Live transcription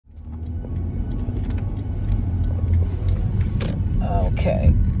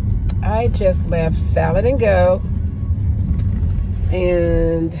Okay, I just left Salad and Go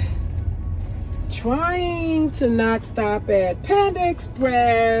and trying to not stop at Panda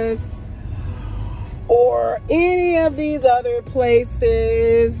Express or any of these other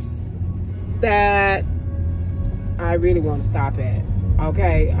places that I really want to stop at.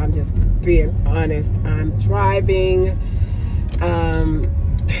 Okay, I'm just being honest. I'm driving.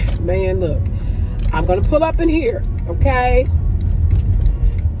 Man, look, I'm gonna pull up in here, okay?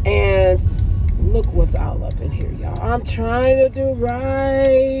 And look what's all up in here, y'all. I'm trying to do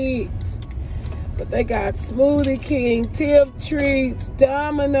right, but they got Smoothie King, Tip Treats,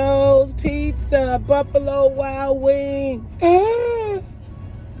 Domino's Pizza, Buffalo Wild Wings. Oh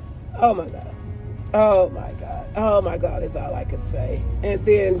my God. Oh my God. Oh my God is all I can say. And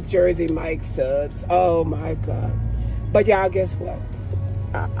then Jersey Mike subs. Oh my God. But y'all, guess what?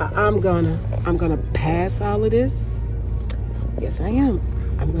 I'm gonna pass all of this. Yes, I am.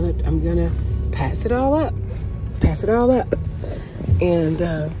 I'm gonna pass it all up. Pass it all up. And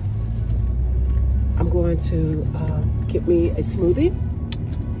I'm going to get me a smoothie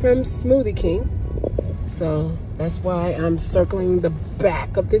from Smoothie King. So that's why I'm circling the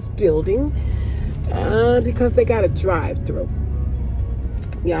back of this building, because they got a drive-through.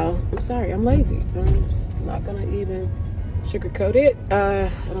 Y'all, I'm sorry, I'm lazy. I'm just not gonna even sugarcoat it. I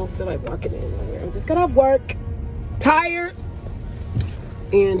don't feel like walking anywhere. I just got off work, tired,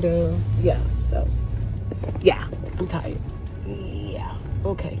 and yeah, so yeah, I'm tired. Yeah,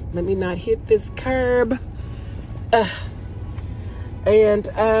 okay, let me not hit this curb. And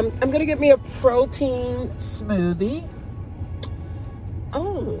I'm gonna get me a protein smoothie.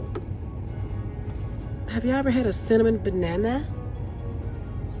 Oh, have you ever had a cinnamon banana?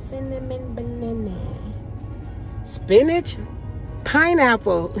 Cinnamon banana. Spinach,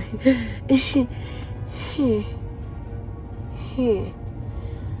 pineapple.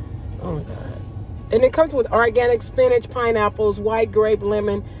 Oh my God. And it comes with organic spinach, pineapples, white grape,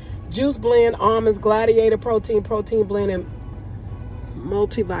 lemon, juice blend, almonds, gladiator protein blend, and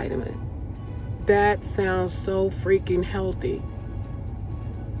multivitamin. That sounds so freaking healthy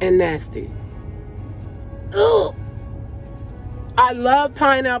and nasty. Ugh. I love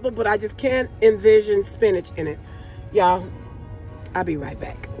pineapple, but I just can't envision spinach in it. Y'all, I'll be right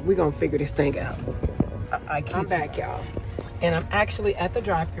back. We're gonna figure this thing out. I'm back, y'all. And I'm actually at the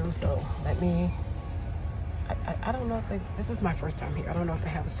drive-thru, so let me, I don't know if they, this is my first time here. I don't know if they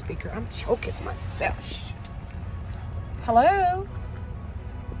have a speaker. I'm choking myself. Hello?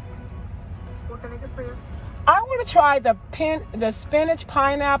 What can I get for you? I want to try the spinach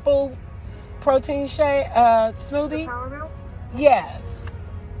pineapple protein shake smoothie. The power milk? Yes.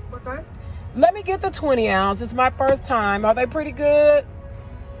 What size? Let me get the 20 ounce. It's my first time. Are they pretty good?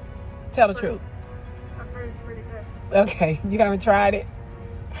 Tell the truth. I've heard it's pretty good. Okay, you haven't tried it?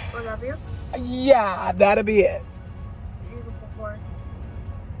 Will that be it? Yeah, that'll be it. Beautiful for it.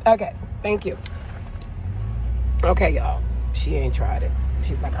 Okay, thank you. Okay, y'all. She ain't tried it.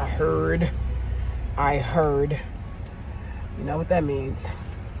 She's like, I heard. You know what that means.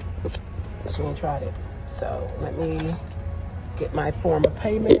 She ain't tried it. So let me get my form of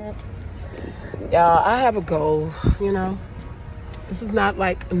payment. Y'all, I have a goal, you know. This is not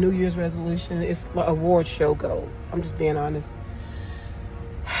like a New Year's resolution. It's an award show goal. I'm just being honest.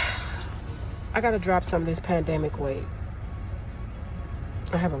 I gotta drop some of this pandemic weight.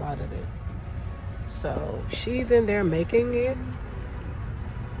 I have a lot of it. So she's in there making it.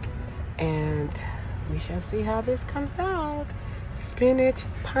 And we shall see how this comes out. Spinach,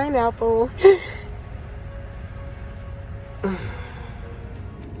 pineapple.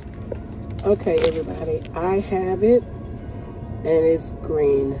 Okay, everybody, I have it, and it's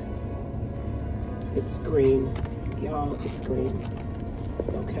green. It's green, y'all. It's green.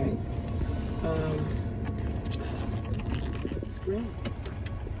 Okay. It's green.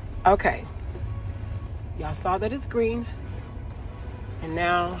 Okay. Y'all saw that it's green, and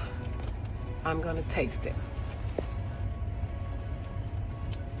now I'm gonna taste it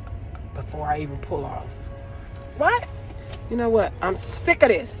before I even pull off. What? You know what? I'm sick of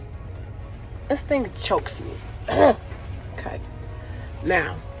this. This thing chokes me. Okay.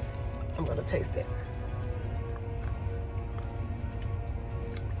 Now, I'm gonna taste it.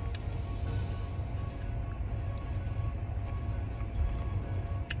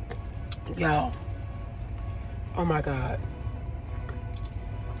 Y'all. Oh my God.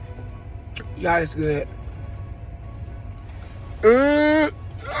 Y'all, it's good.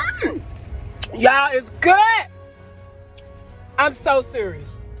 Y'all, it's good. I'm so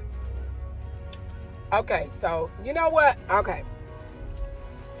serious. Okay, so you know what? Okay.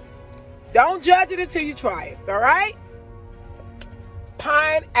 Don't judge it until you try it, all right?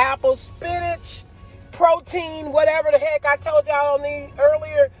 pineapple, spinach, protein, whatever the heck I told y'all on these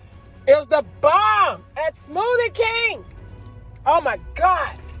earlier. It was the bomb at Smoothie King. Oh my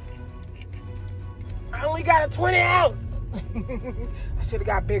God. I only got a 20 ounce. I should have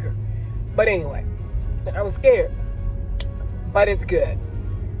got bigger. But anyway, I was scared. But it's good.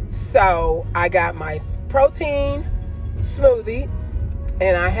 So I got my protein smoothie,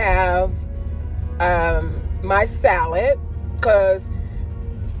 and I have my salad. Because,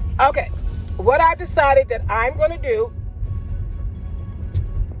 okay, what I decided that I'm going to do,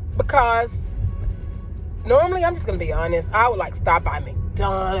 because normally, I'm just going to be honest, I would like stop by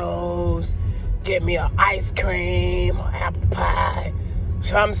McDonald's, get me an ice cream or apple pie,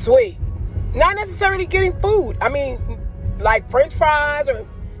 something sweet. Not necessarily getting food. I mean, like French fries, or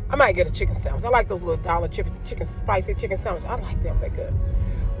I might get a chicken sandwich. I like those little dollar chicken spicy chicken sandwich. I like them. They're good.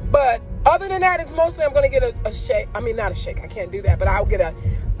 But other than that, it's mostly I'm going to get a shake. I mean, not a shake. I can't do that. But I'll get a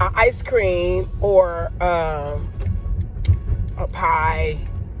ice cream or a pie,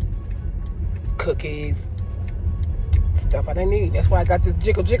 cookies, stuff I didn't need. That's why I got this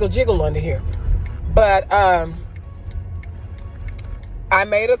jiggle under here. But I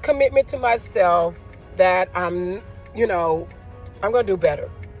made a commitment to myself that I'm going to do better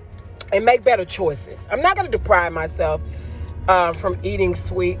and make better choices. I'm not going to deprive myself from eating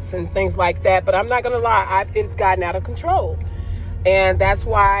sweets and things like that. But I'm not going to lie, it's gotten out of control. And that's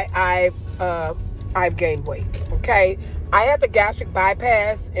why I've gained weight. Okay. I had the gastric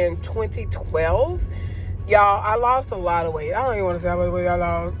bypass in 2012. Y'all, I lost a lot of weight. I don't even want to say how much weight I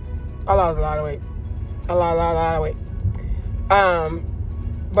lost. I lost a lot of weight. A lot of weight.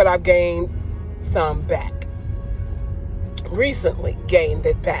 But I've gained some back. Recently gained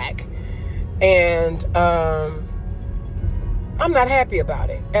it back. And I'm not happy about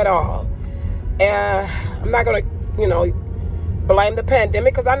it at all. And I'm not going to, blame the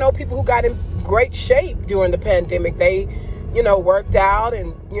pandemic, because I know people who got in great shape during the pandemic. They, worked out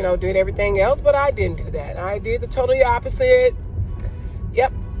and, did everything else, but I didn't do that. I did the totally opposite.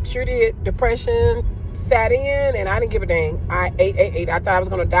 Yep, sure did. Depression sat in, and I didn't give a dang. I ate. I thought I was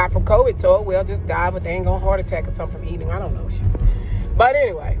going to die from COVID, so well, just die of a dang on heart attack or something from eating. I don't know. But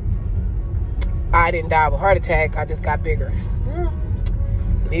anyway, I didn't die of a heart attack. I just got bigger.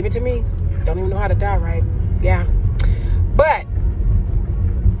 Leave it to me. Don't even know how to die right. Yeah. But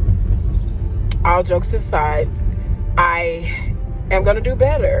all jokes aside, I am going to do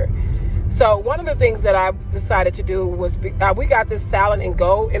better. So one of the things that I decided to do was, we got this salad and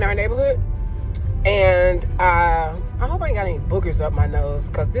go in our neighborhood. And I hope I ain't got any boogers up my nose,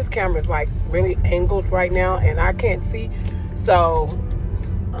 because this camera is like really angled right now and I can't see. So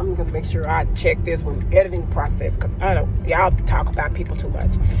I'm going to make sure I check this when editing process, because y'all talk about people too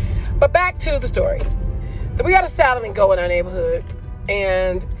much. But back to the story. So we got a salad and go in our neighborhood,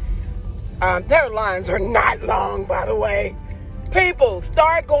 and their lines are not long, by the way. People,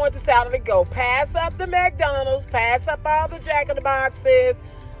 start going to Salad and Go. Pass up the McDonald's, pass up all the Jack in the Boxes,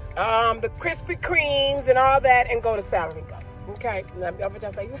 the Krispy Kremes and all that, and go to Salad and Go. Okay? Now,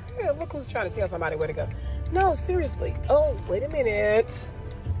 y'all say, look who's trying to tell somebody where to go. No, seriously. Oh, wait a minute.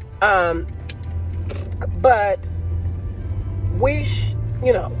 But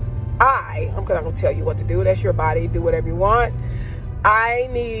I'm not going to tell you what to do. That's your body. Do whatever you want. I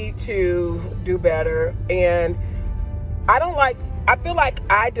need to do better. And I feel like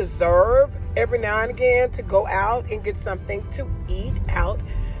I deserve every now and again to go out and get something to eat out.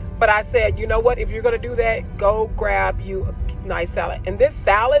 But I said, you know what? If you're going to do that, go grab you a nice salad. And this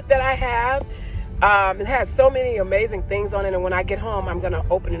salad that I have, it has so many amazing things on it. And when I get home, I'm going to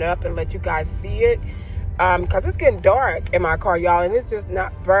open it up and let you guys see it. Because it's getting dark in my car, y'all. And it's just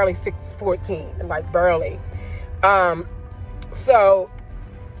barely 6:14. Like barely. So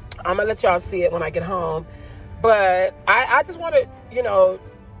I'm going to let y'all see it when I get home. But I just want to,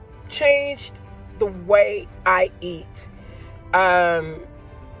 change the way I eat. And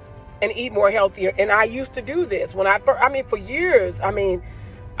eat more healthier. And I used to do this for years.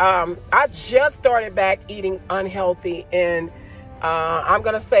 I just started back eating unhealthy. And I'm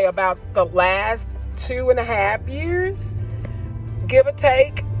going to say about the last 2.5 years, give or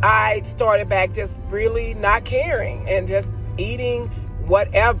take, I started back just really not caring and just eating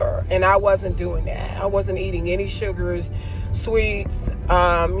whatever. And I wasn't doing that. I wasn't eating any sugars, sweets.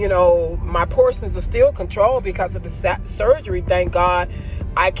 My portions are still controlled because of the surgery. Thank God.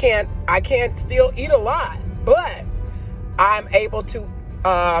 I can't still eat a lot, but I'm able to,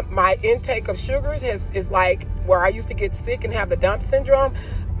 my intake of sugars is like where I used to get sick and have the dump syndrome.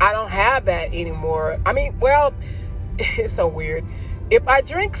 I don't have that anymore. It's so weird. If I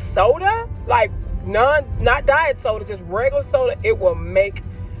drink soda, like not diet soda, just regular soda, it will make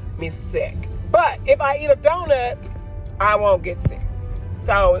me sick. But if I eat a donut, I won't get sick.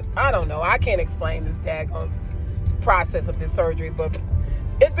 So I don't know. I can't explain this daggone process of this surgery, but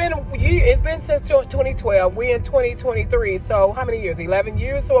it's been a year. It's been since 2012. We're in 2023. So how many years? 11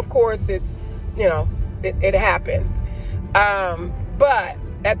 years. So of course it's, you know, it happens. But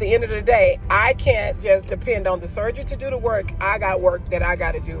at the end of the day, I can't just depend on the surgery to do the work. I got work that I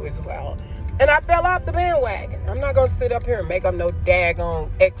got to do as well. And I fell off the bandwagon. I'm not going to sit up here and make up no daggone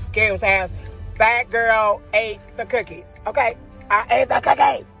excuse as fat girl ate the cookies. Okay? I ate the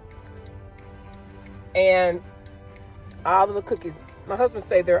cookies. And all of the cookies, my husband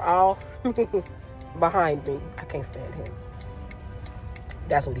say they're all behind me. I can't stand him.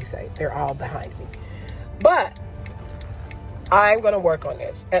 That's what he say. They're all behind me. But I'm going to work on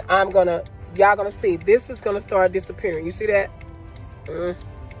this. And y'all going to see, this is going to start disappearing. You see that?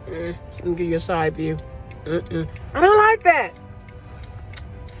 Let me give you a side view. I don't like that.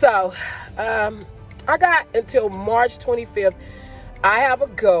 So, I got until March 25th. I have a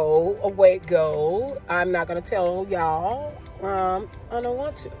goal, a weight goal. I'm not going to tell y'all. I don't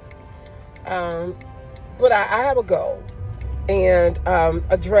want to. But I have a goal. And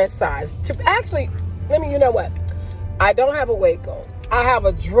a dress size. You know what? I don't have a weight goal. I have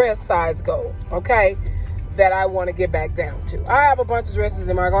a dress size goal, okay, that I want to get back down to. I have a bunch of dresses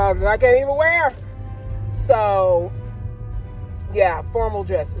in my closet I can't even wear. So, yeah, formal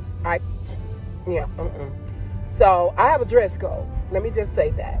dresses. So, I have a dress goal. Let me just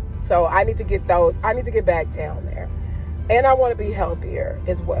say that. So, I need to get those. I need to get back down there. And I want to be healthier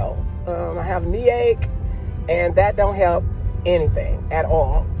as well. I have knee ache, and that don't help anything at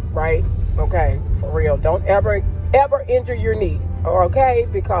all, right? Okay, for real. Don't ever injure your knee, okay?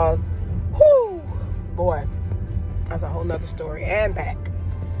 Because, whoo, boy, that's a whole nother story, and back.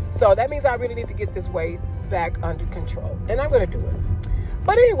 So that means I really need to get this weight back under control, and I'm gonna do it.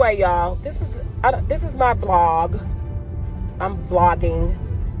 But anyway, y'all, this is my vlog. I'm vlogging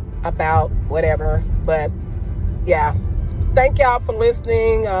about whatever, but yeah, thank y'all for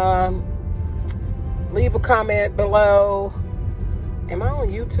listening. Leave a comment below. Am I on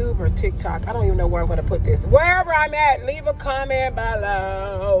YouTube or TikTok? I don't even know where I'm going to put this. Wherever I'm at, leave a comment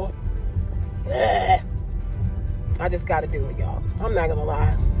below. I just got to do it, y'all. I'm not going to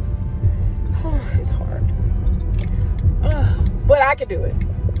lie. It's hard. But I can do it.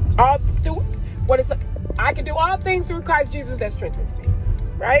 I can do all things through Christ Jesus that strengthens me.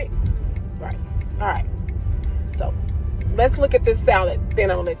 Right? Right. All right. So, let's look at this salad.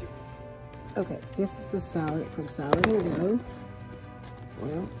 Then I'll let you. Okay, this is the salad from Salad and Go.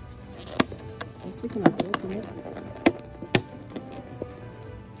 Well, actually, can I open it?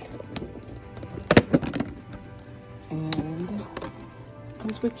 And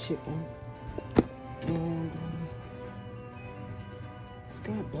comes with chicken. And it's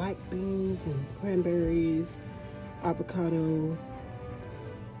got black beans and cranberries, avocado.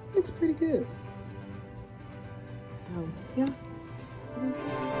 Looks pretty good. So, yeah.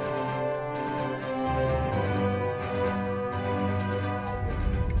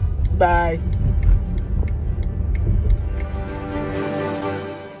 Bye.